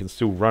icon, and you can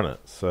still run it.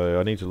 So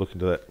I need to look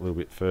into that a little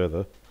bit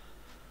further.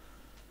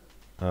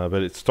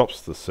 But it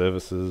stops the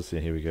services. Yeah,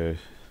 here we go.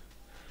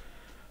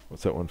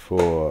 What's that one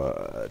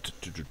for?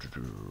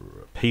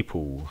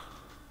 People.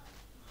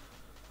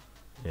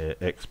 Yeah,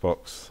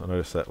 Xbox. I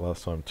noticed that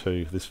last time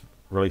too. This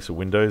release of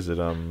Windows, that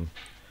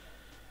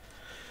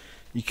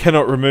you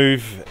cannot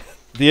remove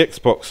the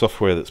Xbox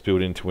software that's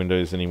built into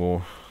Windows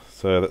anymore.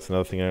 So that's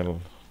another thing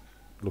I'll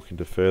look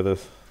into further.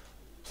 For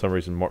some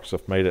reason,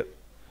 Microsoft made it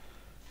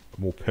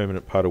a more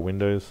permanent part of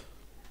Windows.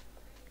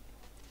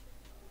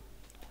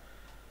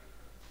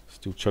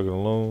 Still chugging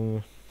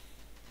along.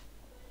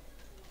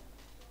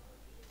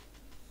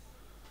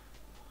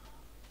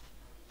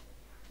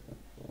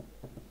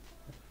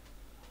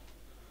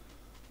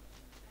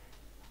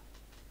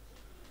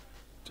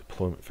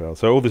 Deployment failed.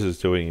 So all this is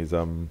doing is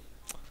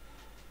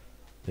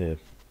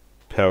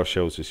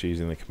PowerShell's just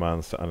using the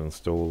commands to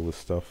uninstall all this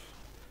stuff.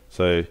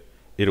 So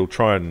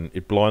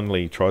it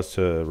blindly tries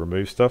to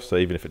remove stuff. So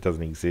even if it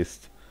doesn't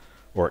exist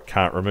or it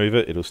can't remove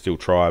it, it'll still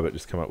try, but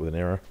just come up with an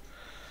error.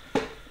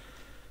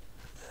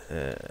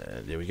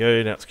 There we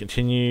go, now it's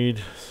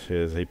continued.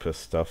 Here's a heap of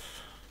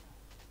stuff.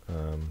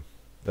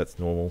 That's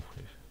normal.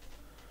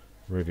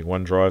 Removing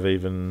OneDrive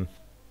even.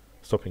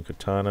 Stopping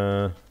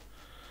Cortana.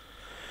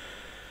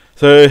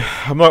 So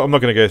I'm not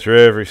going to go through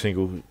every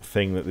single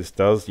thing that this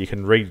does. You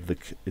can read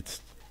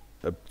it's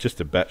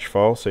just a batch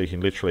file, so you can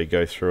literally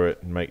go through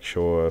it and make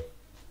sure,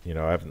 I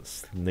haven't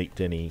sneaked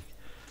any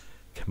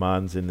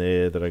commands in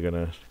there that are going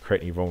to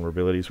create any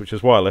vulnerabilities, which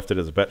is why I left it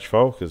as a batch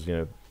file, because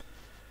you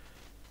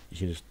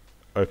can just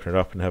open it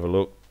up and have a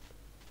look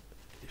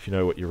if you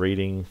know what you're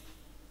reading.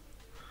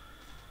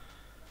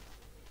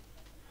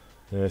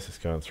 Yeah, it's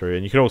just going through,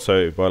 and you can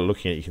also, by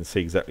looking at it, you can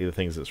see exactly the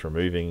things it's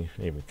removing,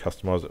 even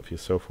customize it for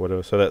yourself or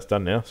whatever. So that's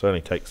done now, so it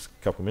only takes a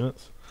couple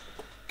minutes.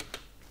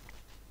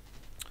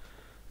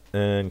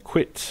 And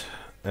quit,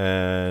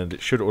 and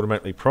it should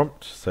automatically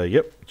prompt, say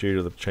yep, due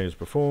to the changes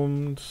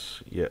performed,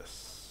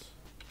 yes.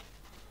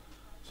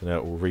 So now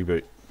it will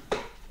reboot.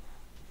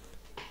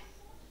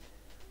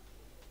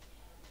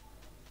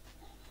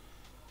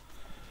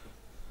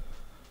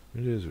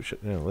 Windows will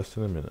shut down in less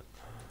than a minute.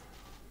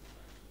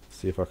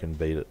 See if I can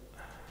beat it.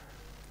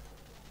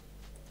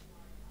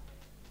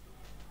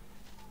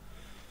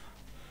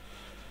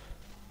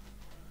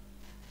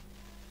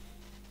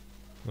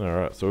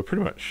 Alright, so we're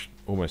pretty much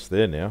almost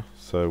there now.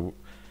 So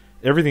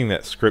everything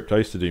that script I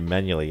used to do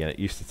manually, and it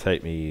used to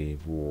take me,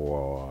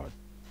 what,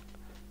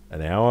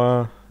 an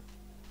hour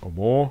or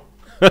more?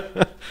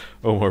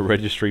 All my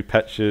registry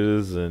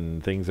patches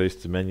and things I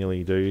used to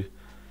manually do.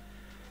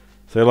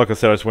 So like I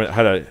said, I just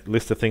had a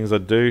list of things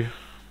I'd do.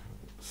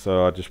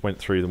 So I just went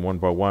through them one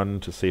by one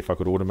to see if I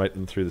could automate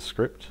them through the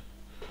script.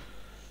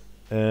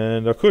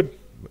 And I could,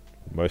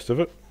 most of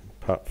it,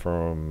 apart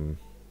from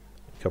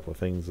a couple of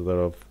things that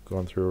I've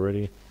gone through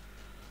already.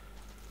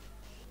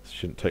 This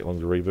shouldn't take long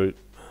to reboot.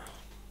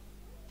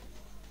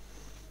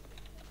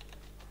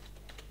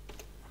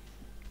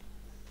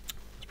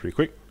 It's pretty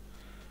quick.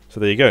 So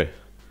there you go.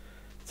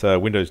 So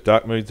Windows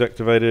dark mode's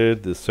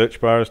activated, the search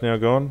bar is now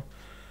gone.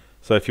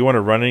 So if you want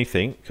to run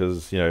anything,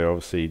 because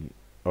obviously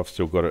I've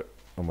still got it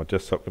on my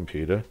desktop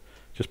computer,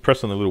 just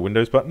press on the little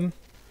Windows button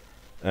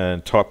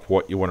and type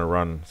what you want to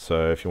run.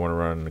 So if you want to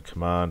run a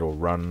command or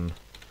run,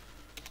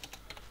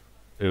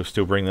 it'll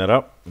still bring that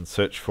up and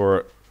search for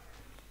it.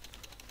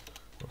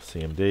 Or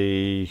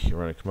CMD, you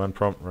run a command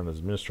prompt, run as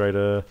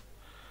administrator.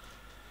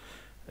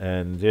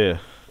 And yeah,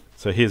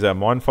 so here's our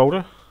mine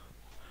folder.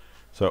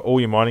 So all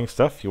your mining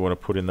stuff you want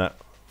to put in that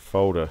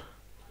folder.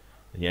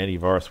 And your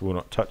antivirus will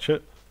not touch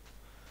it.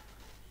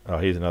 Oh,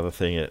 here's another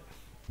thing.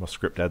 My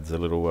script adds a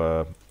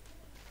little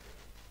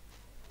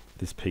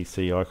this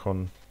PC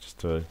icon just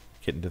to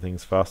get into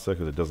things faster,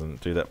 because it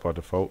doesn't do that by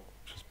default,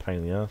 which is a pain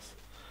in the ass.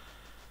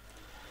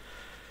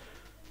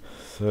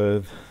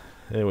 So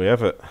there we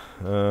have it.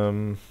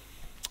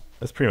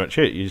 That's pretty much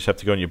it. You just have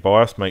to go on your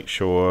BIOS, make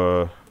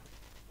sure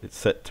it's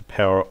set to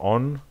power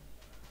on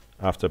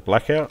after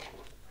blackout,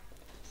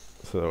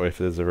 so that way if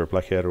there's ever a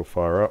blackout it'll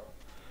fire up.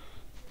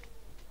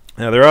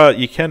 Now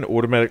you can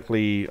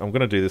automatically, I'm going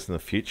to do this in the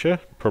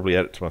future, probably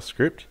add it to my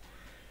script.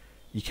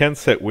 You can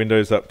set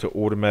Windows up to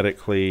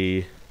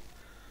automatically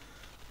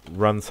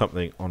run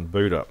something on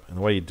boot up. And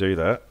the way you do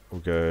that,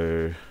 we'll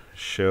go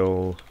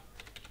shell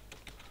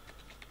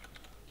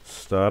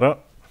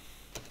startup.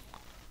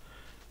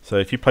 So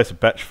if you place a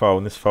batch file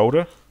in this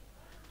folder,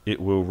 it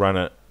will run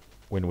it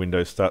when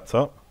Windows starts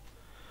up.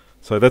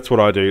 So that's what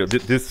I do.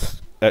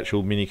 This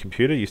actual mini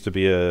computer used to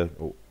be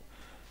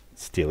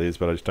still is,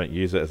 but I just don't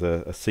use it as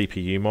a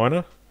CPU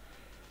miner.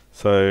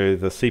 So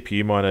the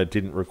CPU miner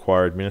didn't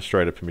require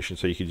administrator permission,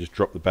 so you could just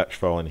drop the batch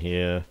file in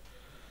here.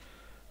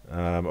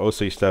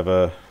 Also used to have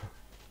a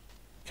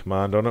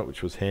command on it,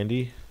 which was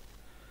handy,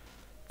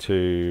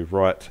 to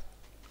write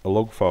a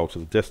log file to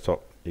the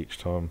desktop each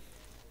time.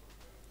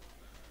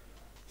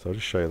 So I'll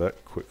just show you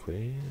that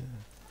quickly.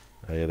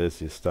 Oh yeah,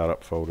 there's your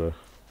startup folder.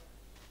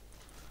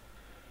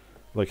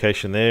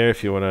 Location there,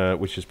 if you want to,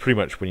 which is pretty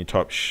much when you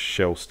type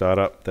shell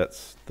startup,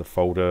 that's the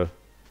folder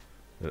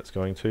that it's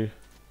going to.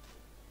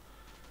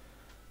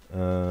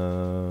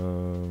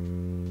 Oh,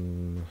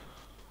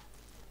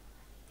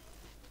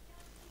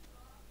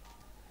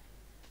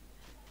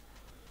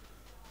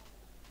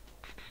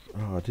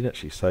 I did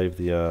actually save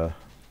the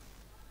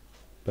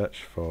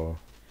batch file.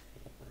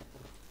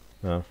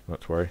 No,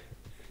 not to worry.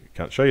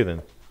 Can't show you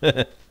then.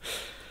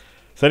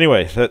 So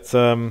anyway, that's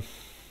pretty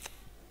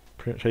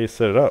much how you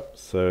set it up.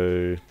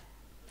 So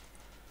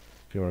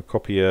if you want to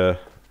copy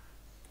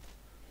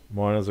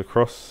miners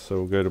across, so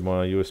we'll go to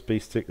my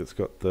USB stick that's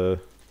got the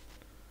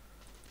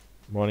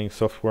mining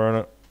software on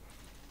it.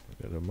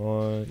 Go to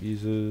my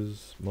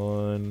users,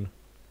 mine,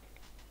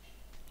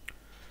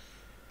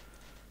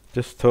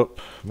 desktop,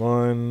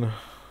 mine,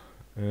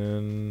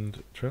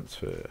 and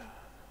transfer.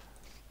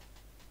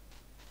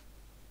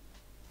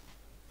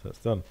 So that's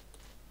done.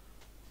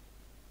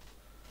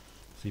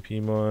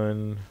 CPU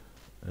mine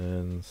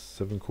and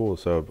 7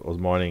 cores. So I was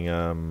mining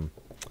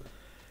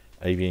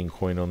avian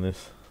coin on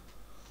this.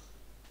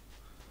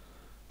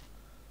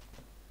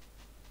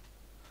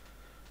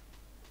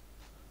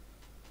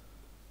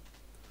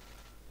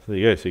 So there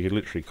you go. So you could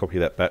literally copy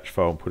that batch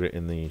file and put it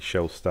in the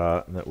shell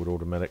start, and that would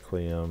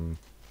automatically you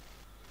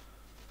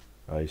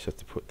just have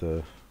to put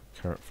the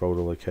current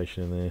folder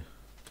location in there.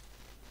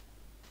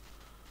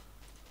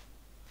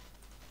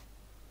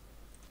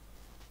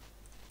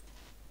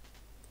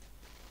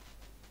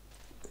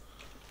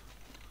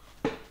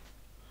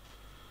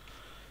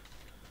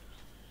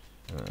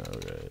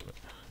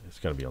 It's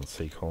going to be on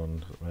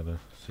ccolon, doesn't matter.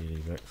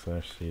 CD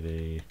 /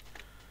 CD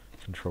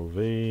Control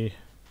V.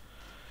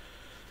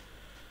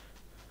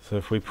 So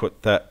if we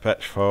put that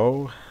batch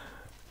file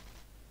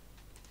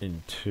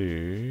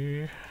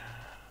into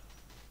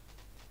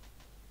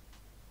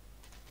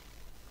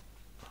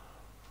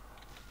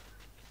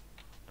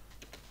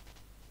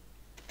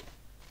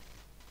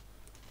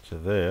to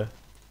there.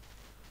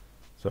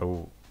 So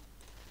we'll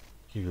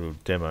give you a little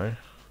demo.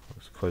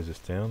 Let's close this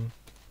down.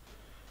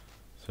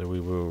 So we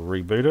will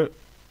reboot it.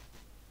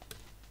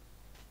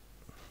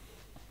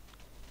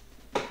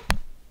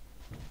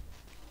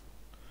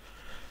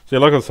 So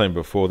like I was saying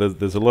before,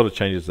 there's a lot of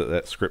changes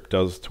that script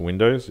does to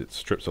Windows. It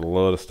strips a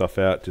lot of stuff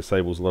out,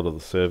 disables a lot of the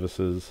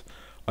services.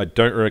 I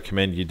don't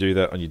recommend you do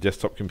that on your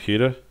desktop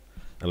computer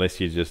unless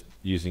you're just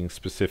using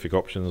specific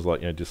options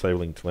like, you know,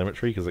 disabling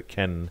telemetry, because it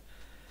can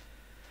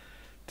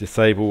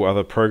disable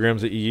other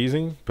programs that you're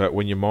using. But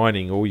when you're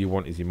mining, all you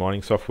want is your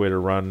mining software to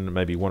run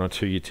maybe 1 or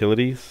 2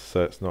 utilities,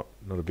 so it's not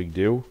a big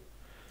deal.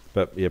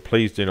 But yeah,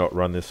 please do not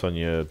run this on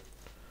your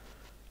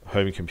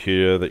home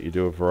computer that you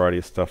do a variety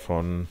of stuff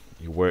on,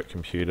 your work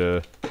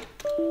computer,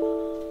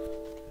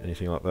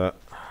 anything like that.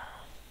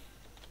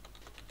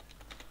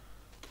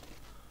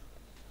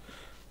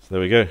 So there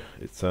we go.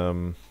 It's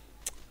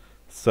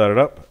started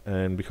up,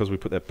 and because we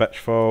put that batch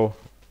file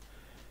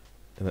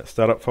in that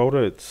startup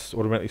folder, it's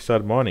automatically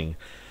started mining.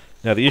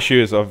 Now the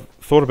issue is, I've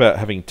thought about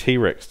having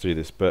T-Rex do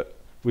this, but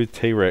with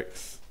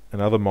T-Rex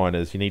and other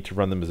miners, you need to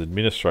run them as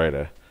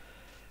administrator,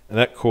 and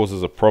that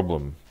causes a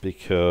problem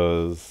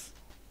because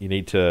you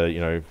need to, you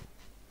know,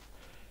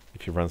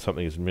 if you run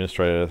something as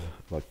administrator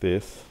like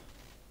this,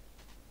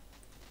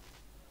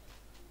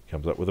 it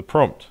comes up with a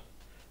prompt,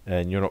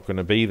 and you're not going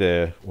to be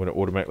there when it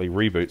automatically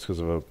reboots because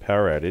of a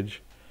power outage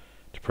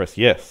to press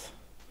yes.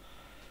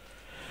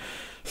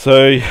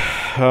 So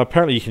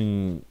apparently you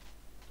can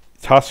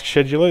task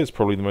scheduler is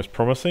probably the most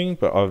promising,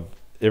 but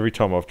every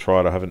time I've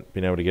tried, I haven't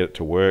been able to get it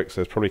to work. So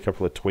there's probably a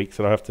couple of tweaks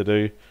that I have to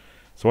do.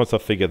 So once I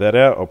figure that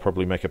out, I'll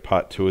probably make a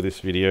part 2 of this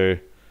video,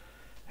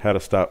 how to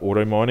start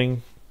auto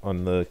mining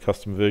on the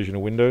custom version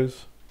of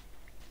Windows.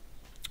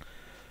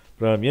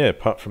 But yeah,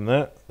 apart from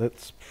that,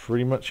 that's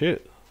pretty much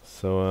it.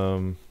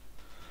 So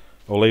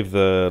I'll leave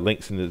the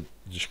links in the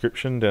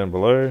description down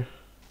below.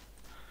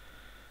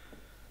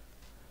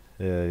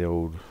 Yeah, the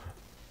old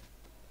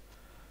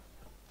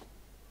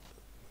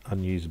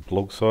unused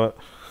blog site,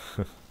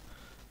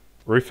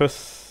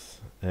 RUFUS,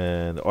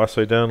 and the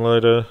ISO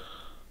downloader,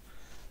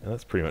 and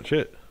that's pretty much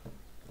it.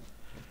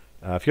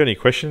 If you got any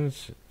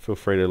questions, feel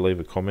free to leave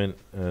a comment,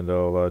 and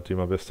I'll do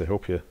my best to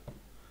help you,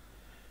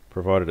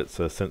 provided it's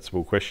a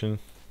sensible question.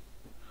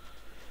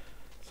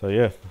 So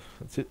yeah,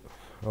 that's it.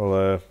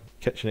 I'll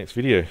catch you next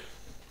video.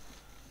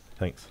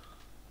 Thanks.